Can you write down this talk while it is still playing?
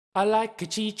I like a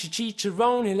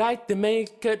chicharoni like they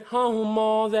make at home,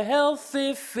 or the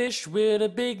healthy fish with a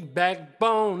big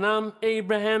backbone. I'm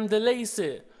Abraham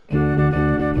DeLacy,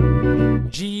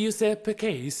 Giuseppe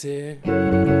Casey,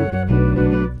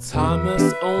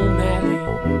 Thomas O'Malley,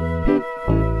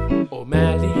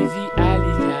 O'Malley the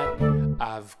alley cat.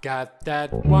 I've got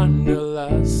that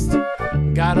wanderlust,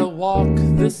 gotta walk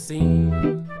the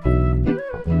scene,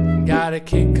 gotta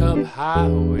kick up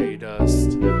highway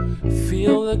dust,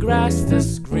 feel the grass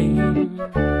that's green,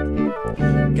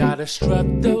 gotta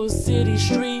strut those city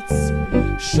streets,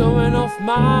 showing off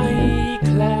my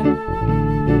eclat,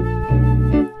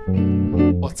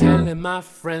 or telling my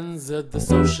friends of the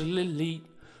social elite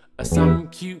or some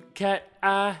cute cat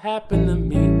I happen to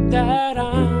meet that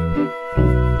I'm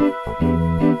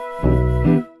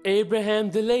Abraham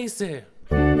DeLacy,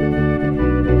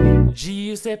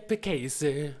 Giuseppe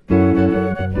Casey,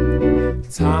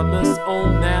 Thomas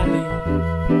O'Malley,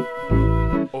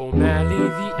 O'Malley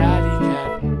the alley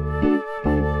cat.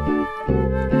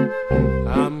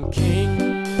 I'm king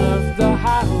of the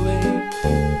highway,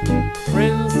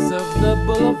 prince of the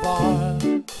boulevard,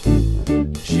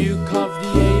 duke of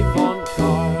the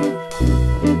avant-garde.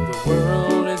 The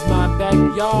world is my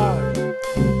backyard,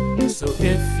 so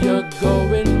if you're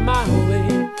going my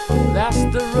way, that's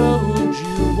the road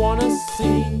you wanna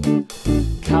see.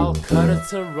 Calcutta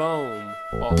to Rome,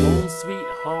 or home sweet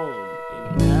home in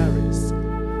Paris,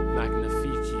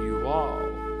 magnifique you all.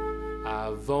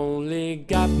 I've only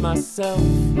got myself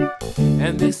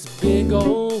and this big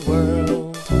old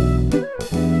world,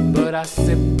 but I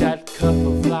sip that cup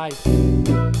of life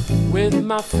with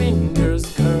my fingers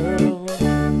curled.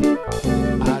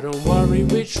 I don't worry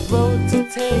which road to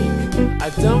take, I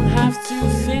don't have to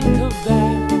think of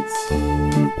that.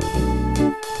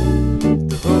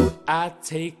 The road I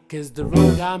take is the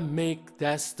road I make,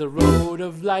 that's the road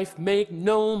of life, make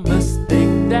no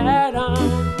mistake that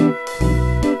I'm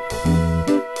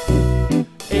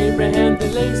Abraham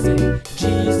DeLacy,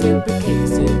 Giuseppe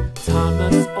Casey,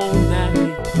 Thomas O'Malley.